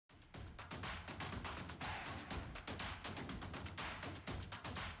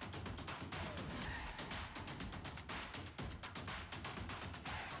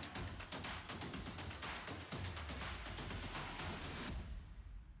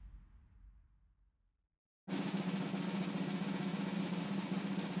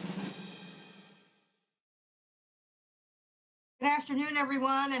Good afternoon,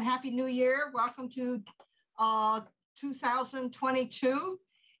 everyone, and Happy New Year. Welcome to 2022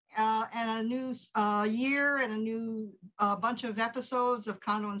 and a new year and a new bunch of episodes of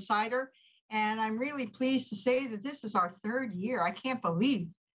Condo Insider. And I'm really pleased to say that this is our third year. I can't believe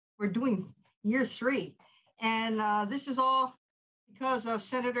we're doing year 3. And this is all because of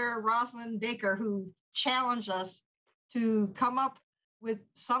Senator Rosalind Baker, who challenged us to come up with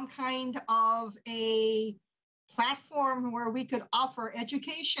some kind of a platform where we could offer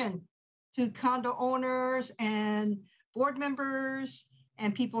education to condo owners and board members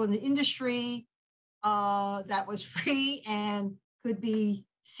and people in the industry that was free and could be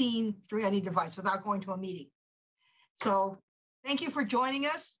seen through any device without going to a meeting. So thank you for joining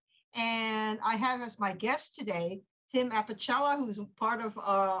us. And I have as my guest today, Tim Apicella, who's part of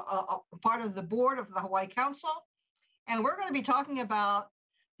the board of the Hawaii Council. And we're going to be talking about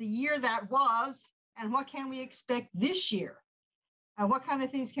the year that was and what can we expect this year? And what kind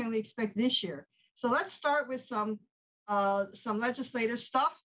of things can we expect this year? So let's start with some legislative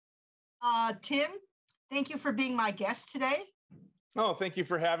stuff. Tim, thank you for being my guest today. Oh, thank you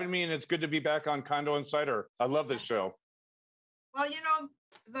for having me. And it's good to be back on Condo Insider. I love this show. Well, you know,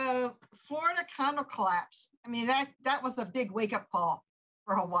 the Florida condo collapse, I mean, that was a big wake-up call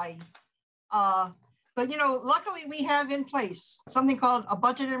for Hawaii. But, you know, luckily we have in place something called a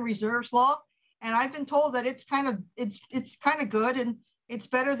budget and reserves law. And I've been told that it's kind of good, and it's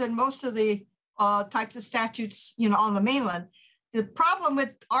better than most of the types of statutes, you know, on the mainland. The problem with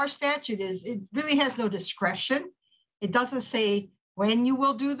our statute is it really has no discretion. It doesn't say when you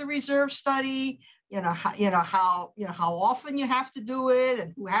will do the reserve study, how often you have to do it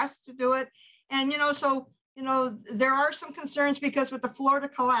and who has to do it. And there are some concerns because with the Florida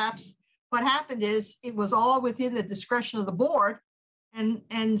collapse, what happened is it was all within the discretion of the board.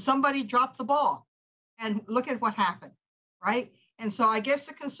 And somebody dropped the ball, and look at what happened, right? And so I guess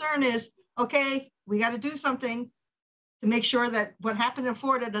the concern is, okay, we got to do something to make sure that what happened in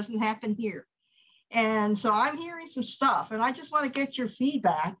Florida doesn't happen here. And so I'm hearing some stuff, and I just want to get your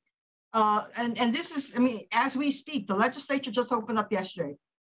feedback. And this is, I mean, as we speak, the legislature just opened up yesterday,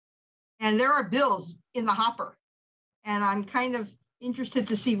 and there are bills in the hopper, and I'm kind of interested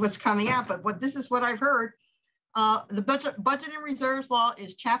to see what's coming out. But this is what I've heard. The budget and reserves law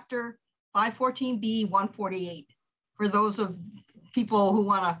is chapter 514B 148 for those of people who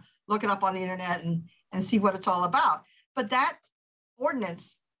want to look it up on the internet and see what it's all about. But that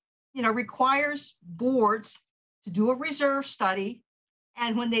ordinance, you know, requires boards to do a reserve study.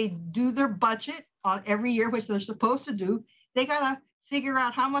 And when they do their budget on every year, which they're supposed to do, they got to figure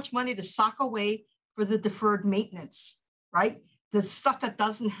out how much money to sock away for the deferred maintenance, right? The stuff that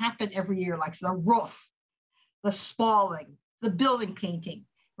doesn't happen every year, like the roof, the spalling, the building painting,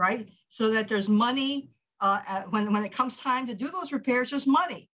 right? So that there's money when it comes time to do those repairs, there's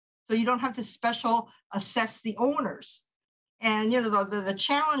money. So you don't have to special assess the owners. And, you know, the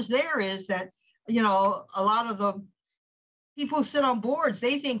challenge there is that, you know, a lot of the people who sit on boards,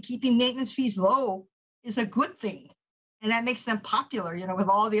 they think keeping maintenance fees low is a good thing. And that makes them popular, you know, with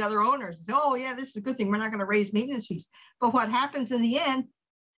all the other owners. Oh, yeah, this is a good thing. We're not going to raise maintenance fees. But what happens in the end,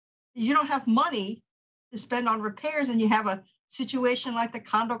 you don't have money to spend on repairs, and you have a situation like the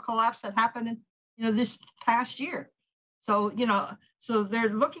condo collapse that happened in, you know, this past year. So, you know, so they're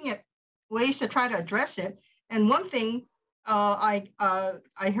looking at ways to try to address it. And one thing I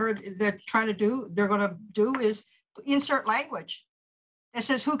heard they're going to do is insert language that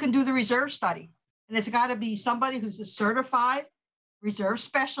says who can do the reserve study. And it's got to be somebody who's a certified reserve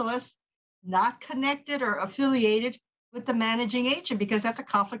specialist, not connected or affiliated with the managing agent, because that's a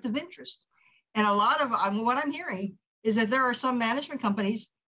conflict of interest. And a lot of what I'm hearing is that there are some management companies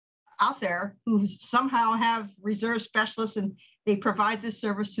out there who somehow have reserve specialists and they provide this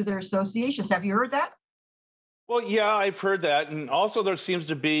service to their associations. Have you heard that? Well, yeah, I've heard that. And also there seems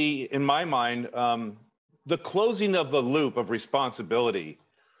to be, in my mind, the closing of the loop of responsibility.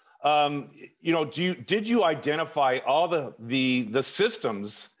 You know, did you identify all the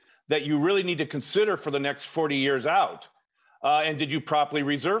systems that you really need to consider for the next 40 years out? And did you properly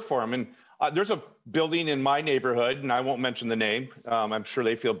reserve for them? And there's a building in my neighborhood, and I won't mention the name. I'm sure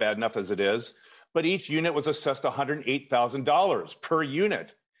they feel bad enough as it is. But each unit was assessed $108,000 per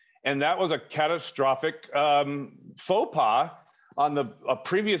unit. And that was a catastrophic faux pas on the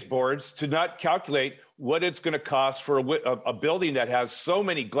previous boards to not calculate what it's going to cost for a building that has so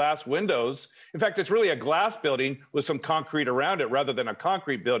many glass windows. In fact, it's really a glass building with some concrete around it rather than a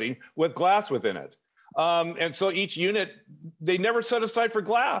concrete building with glass within it. And so each unit, they never set aside for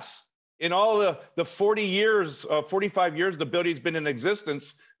glass. In all the 40 years, 45 years the building's been in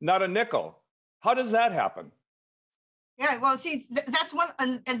existence, not a nickel. How does that happen? Yeah, well, see, that's one,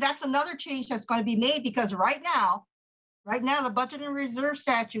 and that's another change that's going to be made, because right now, the budget and reserve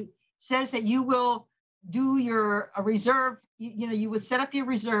statute says that you will do a reserve, you would set up your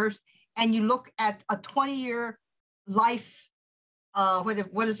reserves and you look at a 20-year life,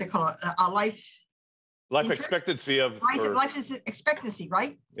 what is it called? A life interest? Expectancy of life is expectancy,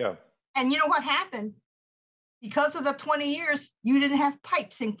 right? Yeah. And you know what happened? Because of the 20 years, you didn't have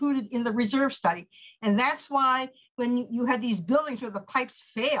pipes included in the reserve study. And that's why when you had these buildings where the pipes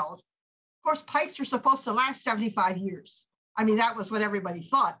failed, of course, pipes are supposed to last 75 years. I mean, that was what everybody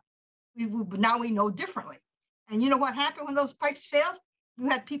thought. Now we know differently. And you know what happened when those pipes failed? You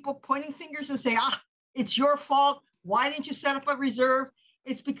had people pointing fingers and say, it's your fault. Why didn't you set up a reserve?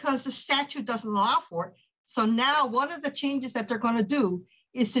 It's because the statute doesn't allow for it. So now one of the changes that they're going to do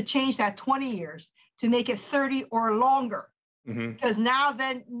is to change that 20 years to make it 30 or longer. Mm-hmm. Because now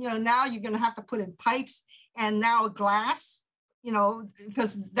now you're going to have to put in pipes and now glass,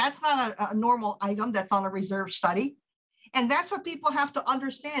 because that's not a normal item that's on a reserve study. And that's what people have to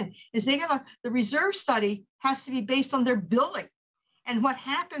understand is the reserve study has to be based on their building. And what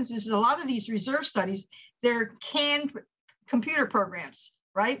happens is a lot of these reserve studies, they're canned computer programs,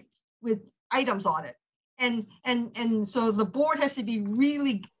 right? With items on it. And so the board has to be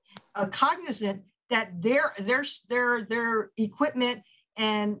really cognizant that their equipment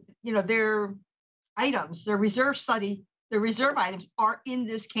and their items, their reserve items are in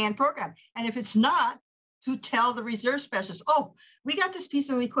this canned program. And if it's not, to tell the reserve specialist, we got this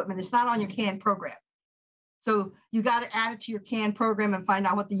piece of equipment, it's not on your canned program. So you got to add it to your canned program and find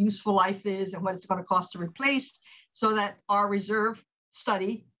out what the useful life is and what it's going to cost to replace, so that our reserve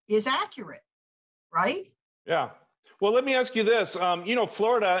study is accurate, right? Yeah. Well, let me ask you this.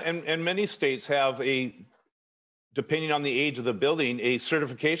 Florida and many states have depending on the age of the building, a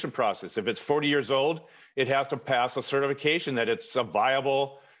certification process. If it's 40 years old, it has to pass a certification that it's a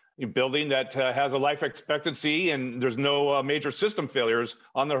viable building that has a life expectancy and there's no major system failures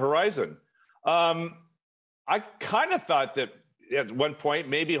on the horizon. I kind of thought that at one point,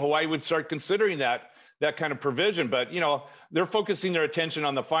 maybe Hawaii would start considering that kind of provision, but they're focusing their attention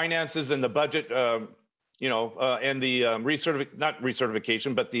on the finances and the budget, and the not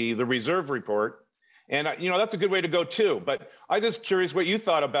recertification, but the reserve report. And that's a good way to go too. But I'm just curious what you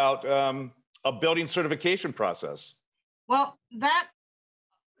thought about a building certification process. Well,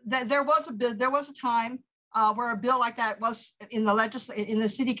 there was a time where a bill like that was in the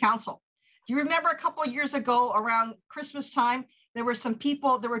city council. Do you remember a couple of years ago around Christmas time, there were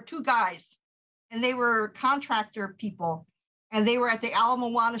two guys, and they were contractor people, and they were at the Ala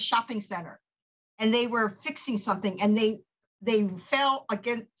Moana shopping center, and they were fixing something, and they fell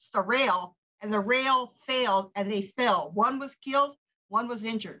against a rail, and the rail failed, and they fell. One was killed, one was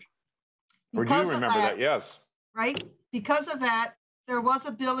injured. Or do you remember that? Yes. Right? Because of that, there was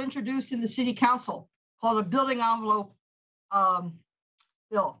a bill introduced in the city council called a building envelope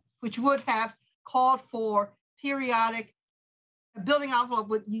bill, which would have called for periodic building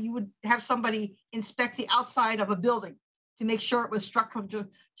envelope. You would have somebody inspect the outside of a building to make sure it was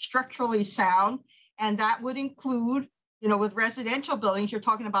structurally sound. And that would include, with residential buildings, you're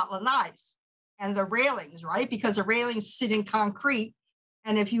talking about lanais and the railings, right? Because the railings sit in concrete.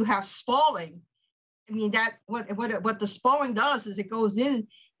 And if you have spalling, I mean, what the spalling does is it goes in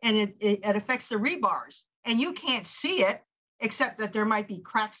and it affects the rebars, and you can't see it except that there might be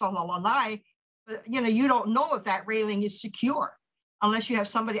cracks on the lanai, but you don't know if that railing is secure unless you have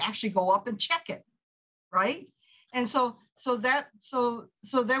somebody actually go up and check it, right? And so there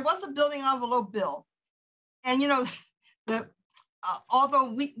was a building envelope bill, and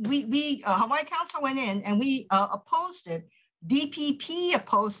although we Hawaii Council went in and we opposed it, DPP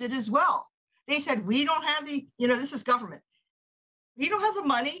opposed it as well. They said, we don't have this is government. We don't have the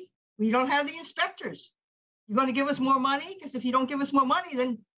money. We don't have the inspectors. You're going to give us more money? Because if you don't give us more money,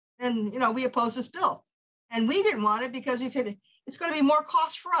 then we oppose this bill. And we didn't want it because it's going to be more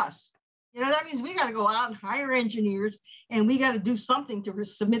cost for us. That means we got to go out and hire engineers, and we got to do something to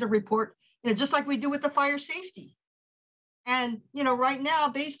submit a report, just like we do with the fire safety. And, right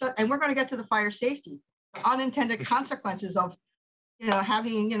now, and we're going to get to the fire safety, unintended consequences of,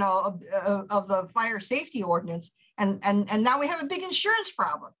 having, of the fire safety ordinance. And now we have a big insurance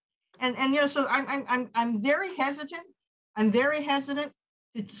problem. And so I'm very hesitant. I'm very hesitant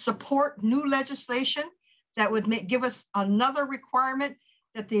to support new legislation that would give us another requirement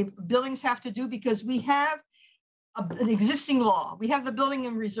that the buildings have to do, because we have an existing law. We have the building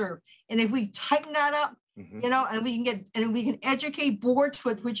in reserve. And if we tighten that up, Mhm. You know, and we can educate boards,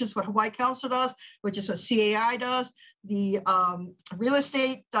 which is what Hawaii Council does, which is what CAI does, the real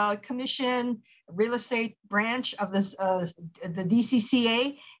estate commission, real estate branch of this, the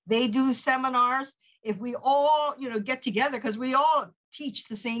DCCA. They do seminars. If we all, you know, get together, because we all teach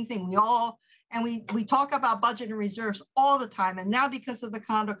the same thing, we talk about budget and reserves all the time. And now because of the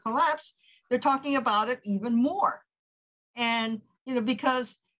condo collapse, they're talking about it even more. And, you know,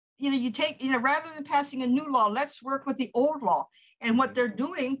 because, you know, you take, you know, rather than passing a new law, let's work with the old law. And what they're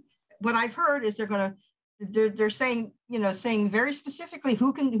doing, what I've heard is they're saying, you know, saying very specifically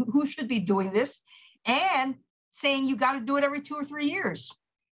who should be doing this, and saying you got to do it every 2 or 3 years.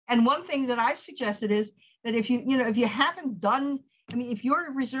 And one thing that I've suggested is that if you haven't done, I mean, if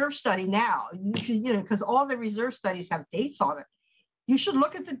your reserve study now, you should, you know, because all the reserve studies have dates on it, you should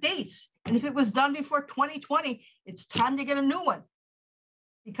look at the dates. And if it was done before 2020, it's time to get a new one.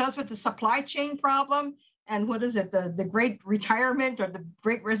 Because with the supply chain problem and what is it, the great retirement or the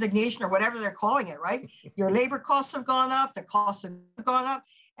great resignation or whatever they're calling it, right? Your labor costs have gone up, the costs have gone up.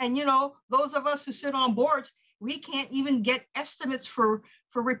 And, you know, those of us who sit on boards, we can't even get estimates for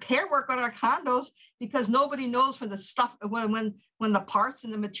repair work on our condos because nobody knows when the stuff, when the parts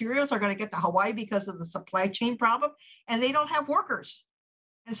and the materials are going to get to Hawaii because of the supply chain problem, and they don't have workers.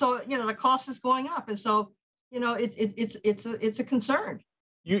 And so, you know, the cost is going up. And so, you know, it's a concern.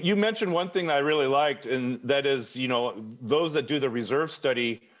 You mentioned one thing that I really liked, and that is, you know, those that do the reserve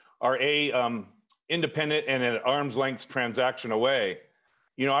study are independent and at arm's length transaction away.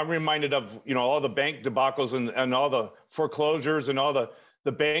 You know, I'm reminded of, you know, all the bank debacles and all the foreclosures and all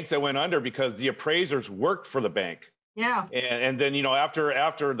the banks that went under because the appraisers worked for the bank. Yeah. And then, you know,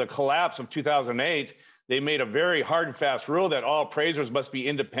 after the collapse of 2008, they made a very hard and fast rule that all appraisers must be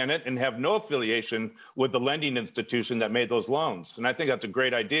independent and have no affiliation with the lending institution that made those loans. And I think that's a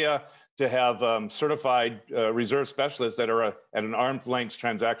great idea to have certified reserve specialists that are at an arm's length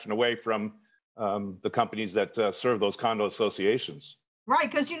transaction away from the companies that serve those condo associations. Right,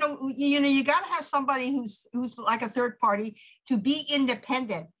 because you got to have somebody who's like a third party to be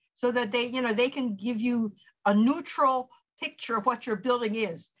independent, so that they can give you a neutral picture of what your building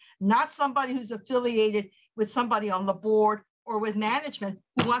is. Not somebody who's affiliated with somebody on the board or with management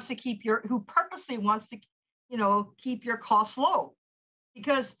who purposely wants to, you know, keep your costs low,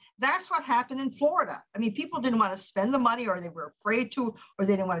 because that's what happened in Florida. I mean, people didn't want to spend the money, or they were afraid to, or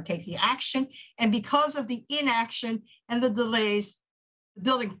they didn't want to take the action. And because of the inaction and the delays, the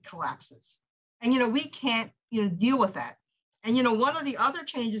building collapses. And, you know, we can't, you know, deal with that. And, you know, one of the other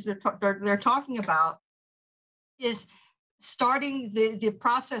changes they're talking about is starting the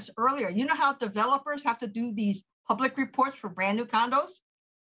process earlier. You know how developers have to do these public reports for brand new condos?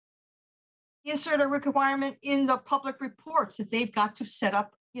 Insert a requirement in the public reports that they've got to set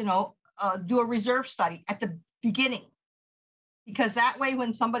up, you know, do a reserve study at the beginning. Because that way,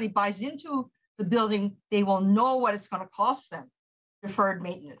 when somebody buys into the building, they will know what it's going to cost them, deferred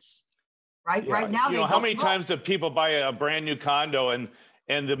maintenance, right? Yeah. Right now, you know, how many times do people buy a brand new condo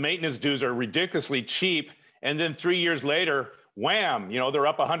and the maintenance dues are ridiculously cheap? And then 3 years later, wham, you know, they're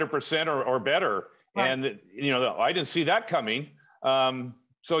up 100% or better. Right. And, you know, I didn't see that coming.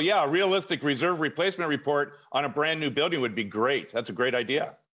 So yeah, a realistic reserve replacement report on a brand new building would be great. That's a great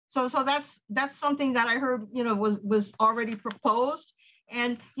idea. So that's something that I heard, you know, was already proposed.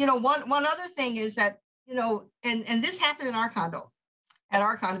 And, you know, one other thing is that, you know, and this happened in our condo, at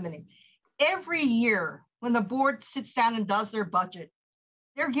our condominium. Every year when the board sits down and does their budget,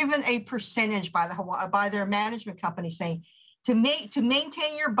 they're given a percentage by their management company saying to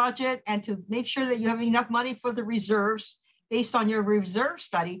maintain your budget and to make sure that you have enough money for the reserves based on your reserve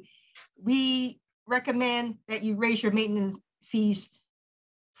study, we recommend that you raise your maintenance fees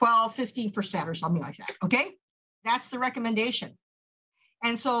 12, 15% or something like that. Okay, that's the recommendation.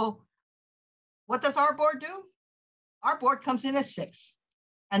 And so what does our board do? Our board comes in at 6.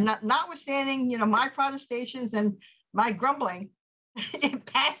 And notwithstanding, you know, my protestations and my grumbling, it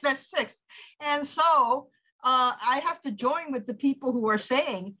passed at 6. And so I have to join with the people who are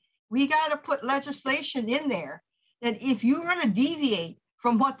saying we got to put legislation in there that if you're going to deviate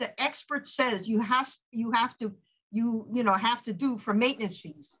from what the expert says you have to do for maintenance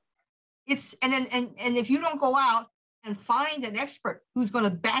fees, it's and if you don't go out and find an expert who's going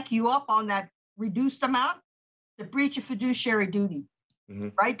to back you up on that reduced amount, the breach of fiduciary duty,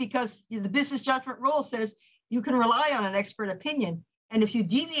 right? Because the business judgment rule says you can rely on an expert opinion. And if you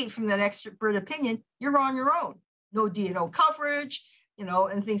deviate from that expert opinion, you're on your own. No D&O coverage, you know,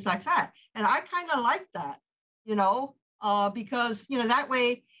 and things like that. And I kind of like that, you know, because, you know, that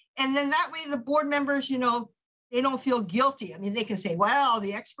way the board members, you know, they don't feel guilty. I mean, they can say, well,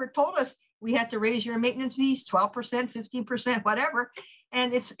 the expert told us we had to raise your maintenance fees 12%, 15%, whatever.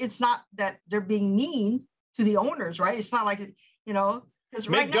 And it's not that they're being mean to the owners, right? It's not like, you know, because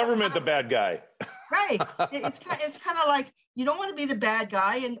Make right now government the bad guy. Right. It's kind of like you don't want to be the bad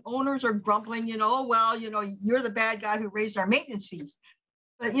guy, and owners are grumbling, you know, well, you know, you're the bad guy who raised our maintenance fees.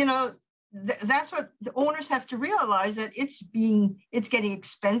 But, you know, that's what the owners have to realize, that it's getting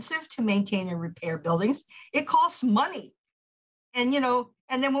expensive to maintain and repair buildings. It costs money. And, you know,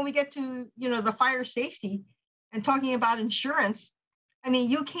 and then when we get to, you know, the fire safety and talking about insurance, I mean,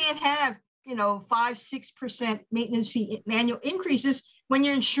 you can't have, you know, 5-6% maintenance fee annual increases when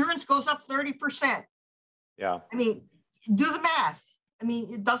your insurance goes up 30%. Yeah. I mean, do the math. I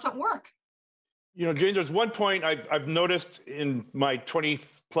mean, it doesn't work. You know, Jane, there's one point I've noticed in my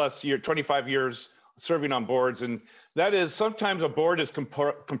 25 years serving on boards, and that is sometimes a board is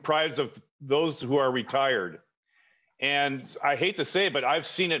comprised of those who are retired. And I hate to say it, but I've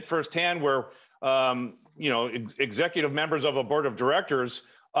seen it firsthand where, you know, executive members of a board of directors,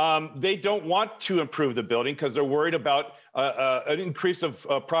 they don't want to improve the building because they're worried about an increase of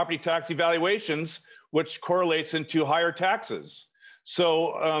property tax evaluations, which correlates into higher taxes.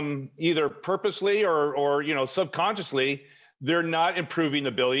 So either purposely or you know, subconsciously, they're not improving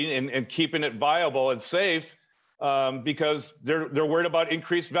the building and keeping it viable and safe because they're worried about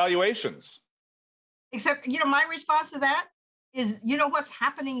increased valuations. Except, you know, my response to that is, you know, what's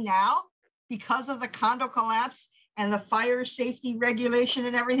happening now because of the condo collapse and the fire safety regulation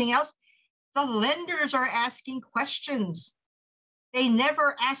and everything else? The lenders are asking questions. They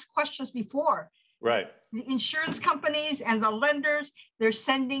never asked questions before. Right. The insurance companies and the lenders, they're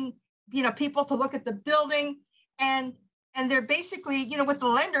sending, you know, people to look at the building, and they're basically, you know, with the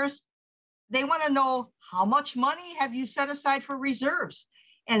lenders, they want to know how much money have you set aside for reserves,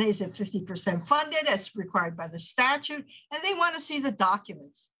 and is it 50% funded as required by the statute? And they want to see the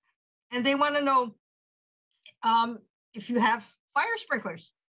documents, and they want to know if you have fire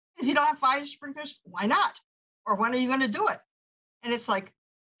sprinklers. If you don't have fire sprinklers, why not? Or when are you going to do it? And it's like,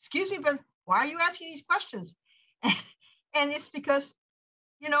 excuse me, but why are you asking these questions? And it's because,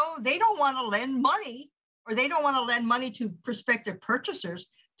 you know, they don't want to lend money, or they don't want to lend money to prospective purchasers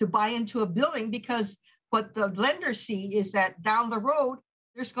to buy into a building, because what the lenders see is that down the road,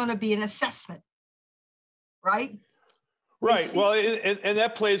 there's going to be an assessment, right? Right. Well, and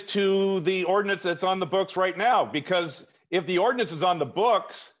that plays to the ordinance that's on the books right now, because if the ordinance is on the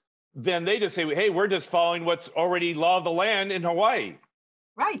books, then they just say, hey, we're just following what's already law of the land in Hawaii.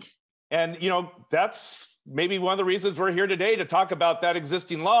 Right. And, you know, that's maybe one of the reasons we're here today, to talk about that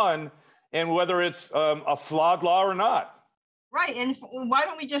existing law and whether it's a flawed law or not. Right. And why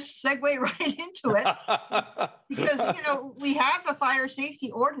don't we just segue right into it? Because, you know, we have the fire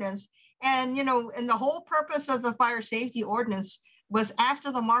safety ordinance, and, you know, and the whole purpose of the fire safety ordinance was,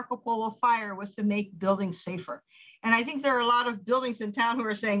 after the Marco Polo fire, was to make buildings safer. And I think there are a lot of buildings in town who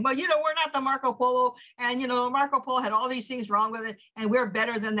are saying, well, you know, we're not the Marco Polo, and, you know, Marco Polo had all these things wrong with it, and we're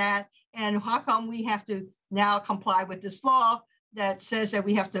better than that. And how come we have to now comply with this law that says that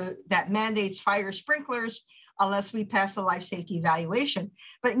we have to, that mandates fire sprinklers unless we pass the life safety evaluation?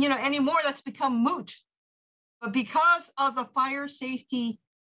 But, you know, anymore, that's become moot. But because of the fire safety,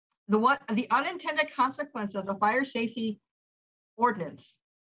 the unintended consequence of the fire safety ordinance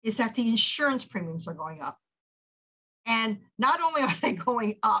is that the insurance premiums are going up. And not only are they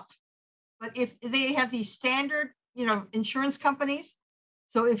going up, but if they have these standard, you know, insurance companies.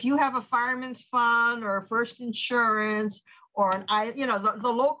 So if you have a fireman's fund or First Insurance or you know,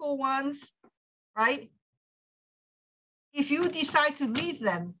 the local ones, right? If you decide to leave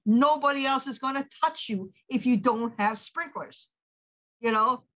them, nobody else is going to touch you if you don't have sprinklers, you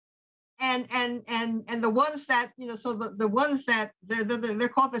know. And the ones that, you know, so the ones that they're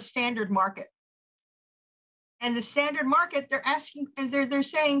called the standard market. And the standard market, they're asking, and they're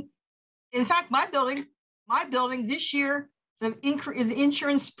saying, in fact, my building this year, the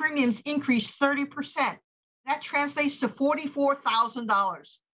insurance premiums increased 30%. That translates to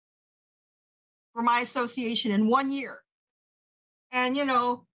 $44,000 for my association in 1 year. And, you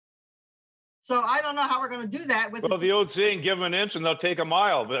know, so I don't know how we're going to do that with. Well, the old saying, give them an inch and they'll take a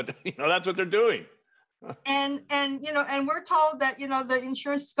mile, but, you know, that's what they're doing. And you know, and we're told that, you know, the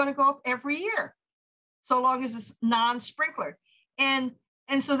insurance is going to go up every year, so long as it's non-sprinkler. And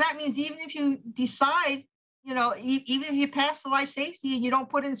so that means even if you decide, you know, even if you pass the life safety and you don't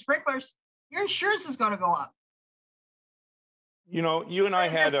put in sprinklers, your insurance is going to go up. You know, you and I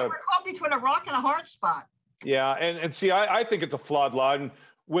had we're caught between a rock and a hard spot. Yeah, and see, I think it's a flawed law. And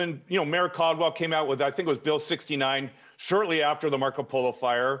when, you know, Mayor Caldwell came out with, I think it was Bill 69, shortly after the Marco Polo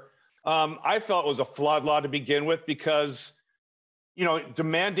fire, I felt it was a flawed law to begin with, because, to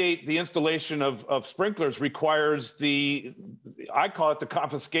mandate the installation of sprinklers requires I call it the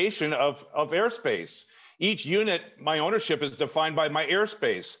confiscation of airspace. Each unit, my ownership is defined by my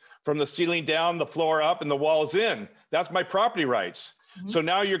airspace, from the ceiling down, the floor up, and the walls in. That's my property rights. Mm-hmm. So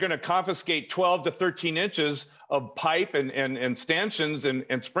now you're going to confiscate 12 to 13 inches of pipe and stanchions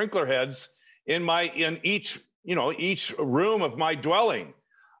and sprinkler heads in each room of my dwelling.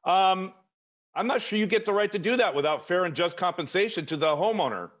 I'm not sure you get the right to do that without fair and just compensation to the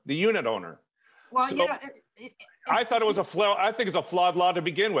homeowner, the unit owner. Well, so I thought it was I think it's a flawed law to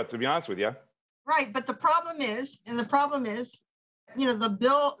begin with, to be honest with you. Right, but the problem is, the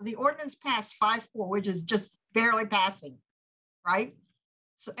ordinance passed 5-4, which is just barely passing, right?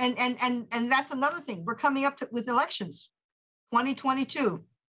 So, and that's another thing. We're coming up with elections, 2022.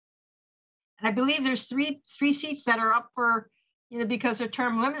 And I believe there's three seats that are up for, because they're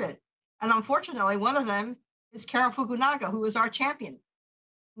term limited. And unfortunately, one of them is Carol Fukunaga, who is our champion,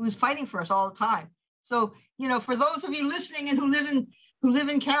 who is fighting for us all the time. So, for those of you listening and who live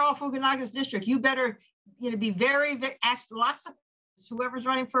in Carol Fukunaga's district, you better, be very, ask lots of whoever's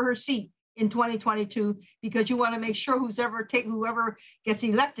running for her seat in 2022, because you want to make sure whoever gets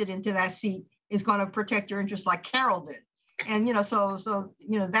elected into that seat is going to protect your interests like Carol did. And, that's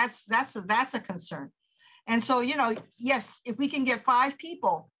a concern. And so, yes, if we can get 5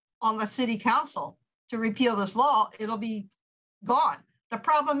 people on the city council to repeal this law, it'll be gone. The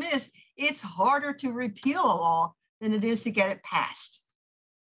problem is it's harder to repeal a law than it is to get it passed.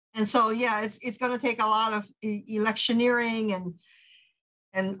 And so, yeah, it's going to take a lot of electioneering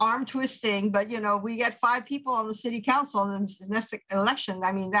and arm twisting, but, we get 5 people on the city council in the next election.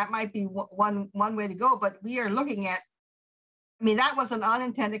 I mean, that might be one way to go, but we are looking at, that was an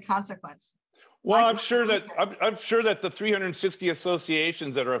unintended consequence. Well, I'm sure that the 360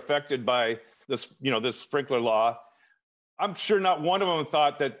 associations that are affected by this, this sprinkler law, I'm sure not one of them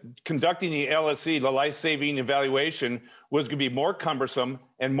thought that conducting the LSE, the life-saving evaluation, was going to be more cumbersome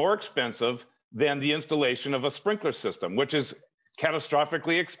and more expensive than the installation of a sprinkler system, which is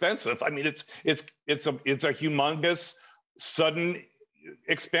catastrophically expensive. It's a humongous, sudden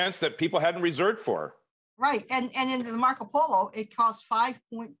expense that people hadn't reserved for. Right, and in the Marco Polo, it costs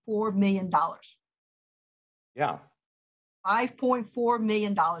 $5.4 million. Yeah. $5.4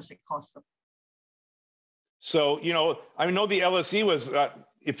 million it cost them. So, I know the LSE was,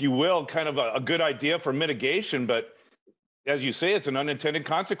 if you will, kind of a good idea for mitigation, but as you say, it's an unintended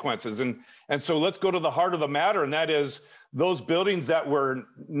consequences. And so let's go to the heart of the matter, and that is those buildings that were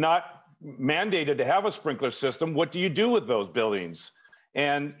not mandated to have a sprinkler system. What do you do with those buildings?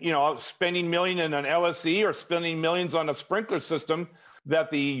 And, spending millions in an LSE or spending millions on a sprinkler system that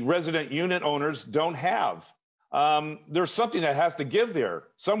the resident unit owners don't have. There's something that has to give there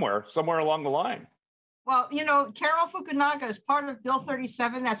somewhere along the line. Well, Carol Fukunaga is part of Bill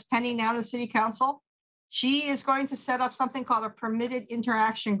 37 that's pending now in the city council. She is going to set up something called a permitted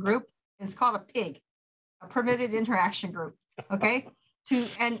interaction group. It's called a PIG, a permitted interaction group. Okay.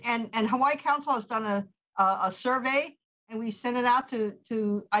 And Hawaii Council has done a survey, and we sent it out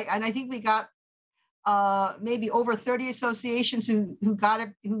to I think we got maybe over 30 associations who got it,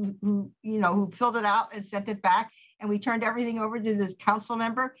 who filled it out and sent it back, and we turned everything over to this council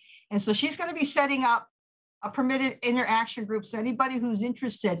member. And so she's going to be setting up a permitted interaction group. So anybody who's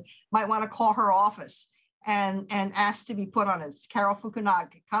interested might want to call her office and ask to be put on it. Carol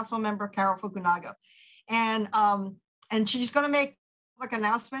Fukunaga, council member Carol Fukunaga, and she's going to make public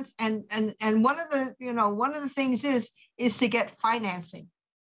announcements. And one of the things is to get financing,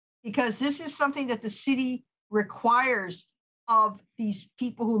 because this is something that the city requires of these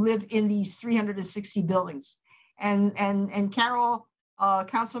people who live in these 360 buildings. And Carol,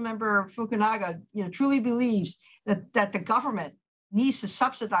 Councilmember Fukunaga, truly believes that the government needs to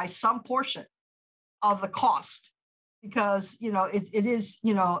subsidize some portion of the cost, because it is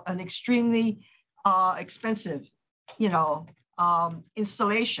an extremely expensive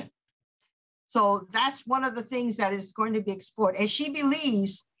installation. So that's one of the things that is going to be explored, and she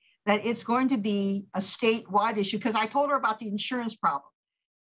believes that it's going to be a statewide issue, because I told her about the insurance problem,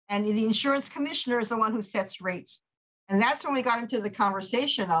 and the insurance commissioner is the one who sets rates. And that's when we got into the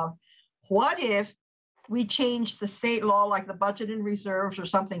conversation of, what if we change the state law, like the budget and reserves or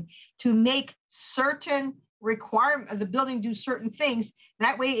something, to make certain requirements of the building do certain things.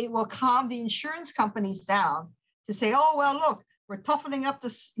 That way it will calm the insurance companies down to say, oh, well, look, we're toughening up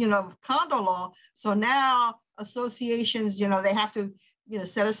this, condo law. So now associations, they have to,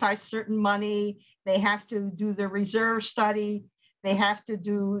 set aside certain money. They have to do the reserve study. They have to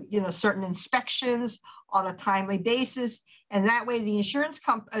do, certain inspections on a timely basis. And that way the insurance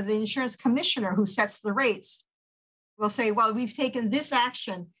commissioner who sets the rates will say, well, we've taken this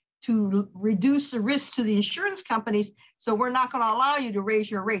action to reduce the risk to the insurance companies, so we're not going to allow you to raise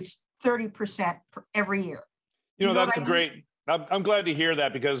your rates 30% every year. You know, that's a great, I'm glad to hear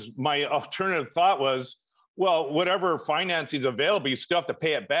that, because my alternative thought was, well, whatever financing is available, you still have to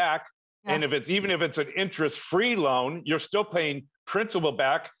pay it back. Yeah. And even if it's an interest-free loan, you're still paying principal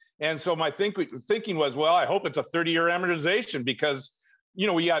back. And so my thinking was, well, I hope it's a 30-year amortization, because, you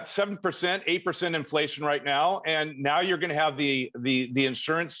know, we got 7%, 8% inflation right now. And now you're going to have the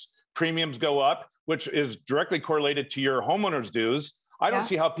insurance premiums go up, which is directly correlated to your homeowner's dues. I don't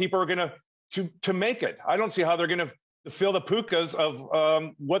see how people are going to make it. I don't see how they're going to fill the pukas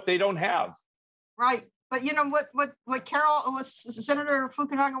of what they don't have. Right. But you know what Senator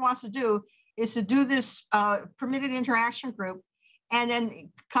Fukunaga wants to do is to do this permitted interaction group, and then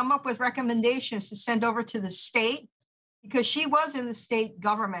come up with recommendations to send over to the state, because she was in the state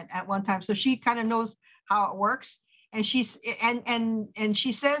government at one time, so she kind of knows how it works. And she's and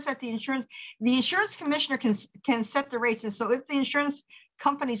she says that the insurance commissioner can set the rates, and so if the insurance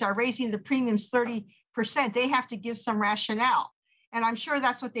companies are raising the premiums 30%, they have to give some rationale. And I'm sure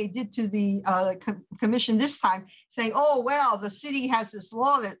that's what they did to the commission this time, saying, oh, well, the city has this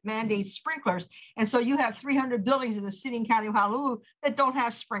law that mandates sprinklers. And so you have 300 buildings in the city and county of Honolulu that don't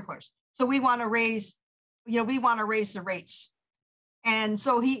have sprinklers. So we want to raise, the rates. And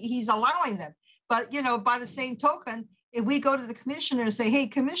so he's allowing them. But, you know, by the same token, if we go to the commissioner and say, hey,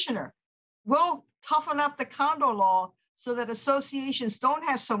 commissioner, we'll toughen up the condo law so that associations don't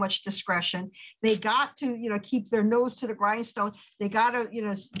have so much discretion. They got to, keep their nose to the grindstone. They got to,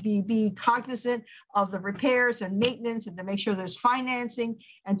 be cognizant of the repairs and maintenance, and to make sure there's financing,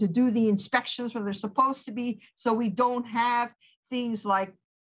 and to do the inspections where they're supposed to be, so we don't have things like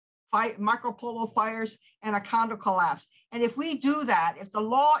Marco Polo fires and a condo collapse. And if we do that, if the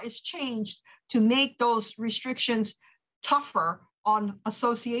law is changed to make those restrictions tougher on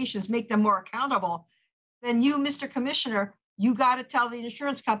associations, make them more accountable, then you, Mr. Commissioner, you got to tell the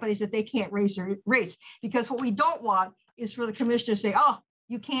insurance companies that they can't raise their rates. Because what we don't want is for the commissioner to say, oh,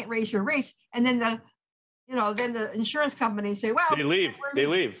 you can't raise your rates. And then the insurance companies say, well, they leave.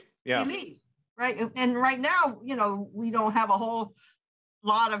 Yeah. They leave, right? And right now, we don't have a whole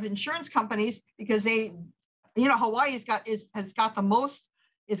lot of insurance companies, because Hawaii has got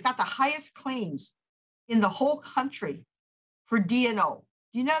the highest claims in the whole country for D&O.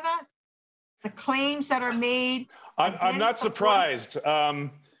 Do you know that? The claims that are made. I'm not surprised.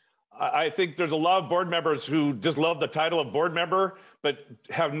 I think there's a lot of board members who just love the title of board member, but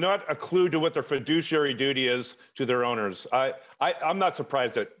have not a clue to what their fiduciary duty is to their owners. I'm not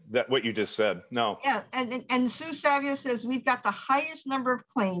surprised at that what you just said. No. Yeah, and Sue Savio says we've got the highest number of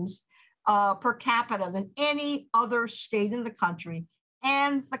claims per capita than any other state in the country,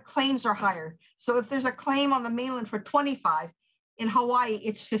 and the claims are higher. So if there's a claim on the mainland for 25, in Hawaii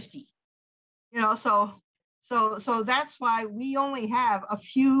it's 50. So that's why we only have a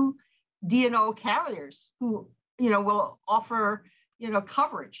few D&O carriers who, will offer,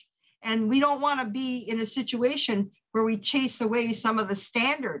 coverage. And we don't want to be in a situation where we chase away some of the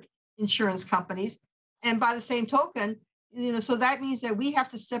standard insurance companies. And by the same token, so that means that we have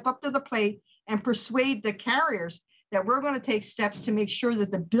to step up to the plate and persuade the carriers that we're going to take steps to make sure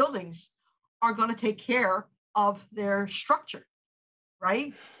that the buildings are going to take care of their structure,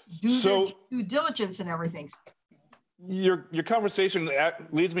 right? Do due diligence and everything. Your conversation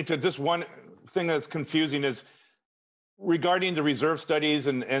leads me to just one thing that's confusing, is regarding the reserve studies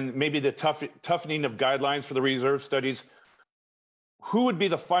and maybe the toughening of guidelines for the reserve studies. Who would be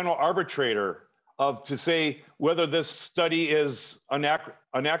the final arbitrator to say whether this study is an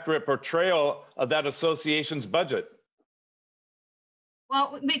accurate portrayal of that association's budget?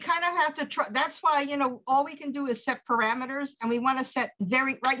 Well, we kind of have to try. That's why, all we can do is set parameters, and we want to set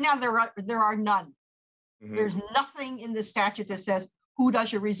right now, there are none. Mm-hmm. There's nothing in the statute that says who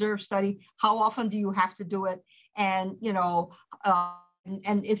does your reserve study, how often do you have to do it? And,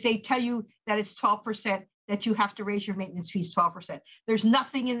 and if they tell you that it's 12%, that you have to raise your maintenance fees 12%. There's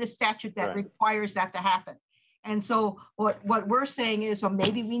nothing in the statute that requires that to happen. And so what we're saying is, well,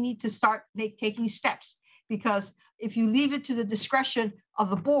 maybe we need to start taking steps. Because if you leave it to the discretion of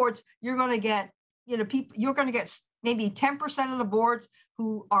the boards, you're going to get, you're going to get maybe 10% of the boards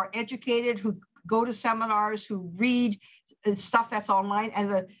who are educated, who go to seminars, who read stuff that's online.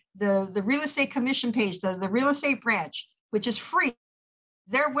 And the real estate commission page, the real estate branch, which is free,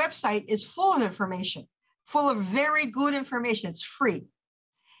 their website is full of information, full of very good information. It's free.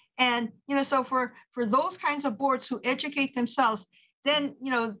 And, so for those kinds of boards who educate themselves, then,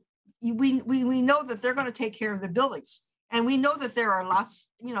 we know that they're going to take care of the buildings. And we know that there are lots,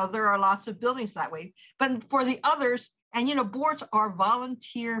 there are lots of buildings that way. But for the others, and boards are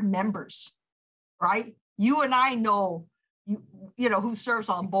volunteer members, right? You and I know, who serves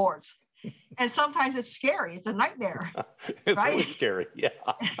on boards. And sometimes it's scary. It's a nightmare. It's right? really scary. Yeah.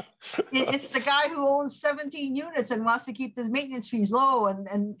 It's the guy who owns 17 units and wants to keep his maintenance fees low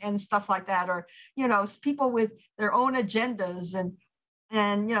and stuff like that. Or, people with their own agendas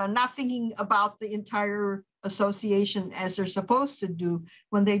and not thinking about the entire association as they're supposed to do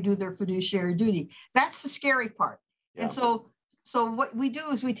when they do their fiduciary duty. That's the scary part. Yeah. And so what we do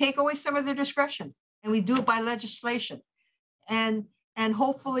is we take away some of their discretion, and we do it by legislation. And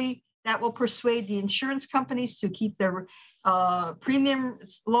hopefully that will persuade the insurance companies to keep their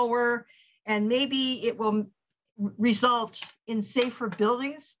premiums lower, and maybe it will result in safer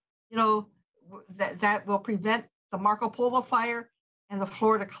buildings, that will prevent the Marco Polo fire and the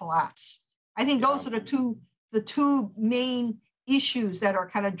Florida collapse. I think those are the two main issues that are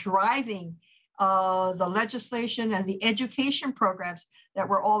kind of driving the legislation and the education programs that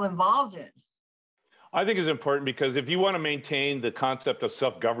we're all involved in. I think it's important because if you want to maintain the concept of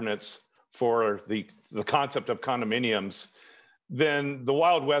self-governance for the concept of condominiums, then the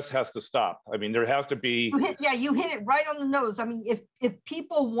Wild West has to stop. I mean, there has to be. You hit it right on the nose. I mean, if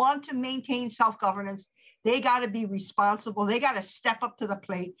people want to maintain self-governance, they got to be responsible. They got to step up to the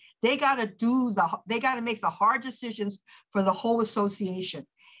plate. They got to make the hard decisions for the whole association.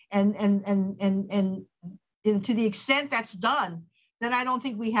 And to the extent that's done, then I don't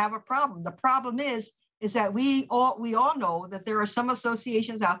think we have a problem. The problem is that we all know that there are some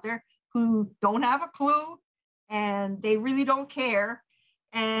associations out there who don't have a clue, and they really don't care.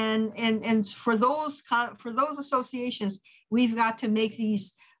 And for those associations, we've got to make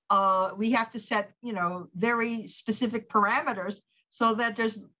these. We have to set very specific parameters so that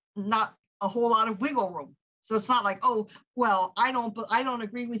there's not a whole lot of wiggle room. So it's not like, oh, well, I don't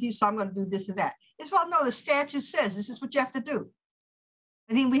agree with you, so I'm going to do this and that. It's, well, no, the statute says this is what you have to do.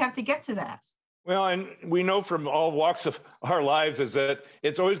 I think we have to get to that. Well, and we know from all walks of our lives is that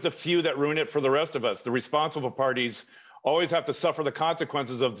it's always the few that ruin it for the rest of us. The responsible parties always have to suffer the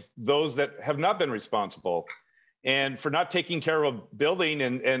consequences of those that have not been responsible. And for not taking care of a building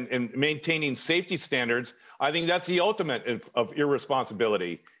and maintaining safety standards, I think that's the ultimate of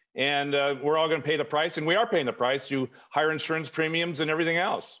irresponsibility. And we're all going to pay the price, and we are paying the price through higher insurance premiums and everything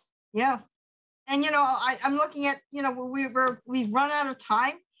else. Yeah. And, I'm looking at, we've run out of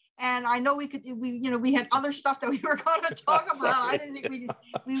time, and I know we had other stuff that we were going to talk about. I didn't think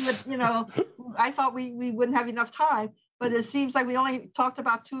we would, I thought we wouldn't have enough time, but it seems like we only talked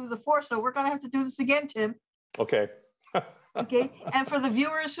about 2 of the 4. So we're going to have to do this again, Tim. Okay. Okay. And for the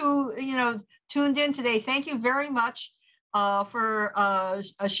viewers who, tuned in today, thank you very much for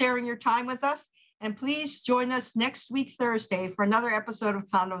sharing your time with us. And please join us next week, Thursday, for another episode of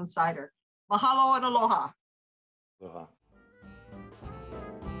Condo Insider. Mahalo and aloha. Aloha.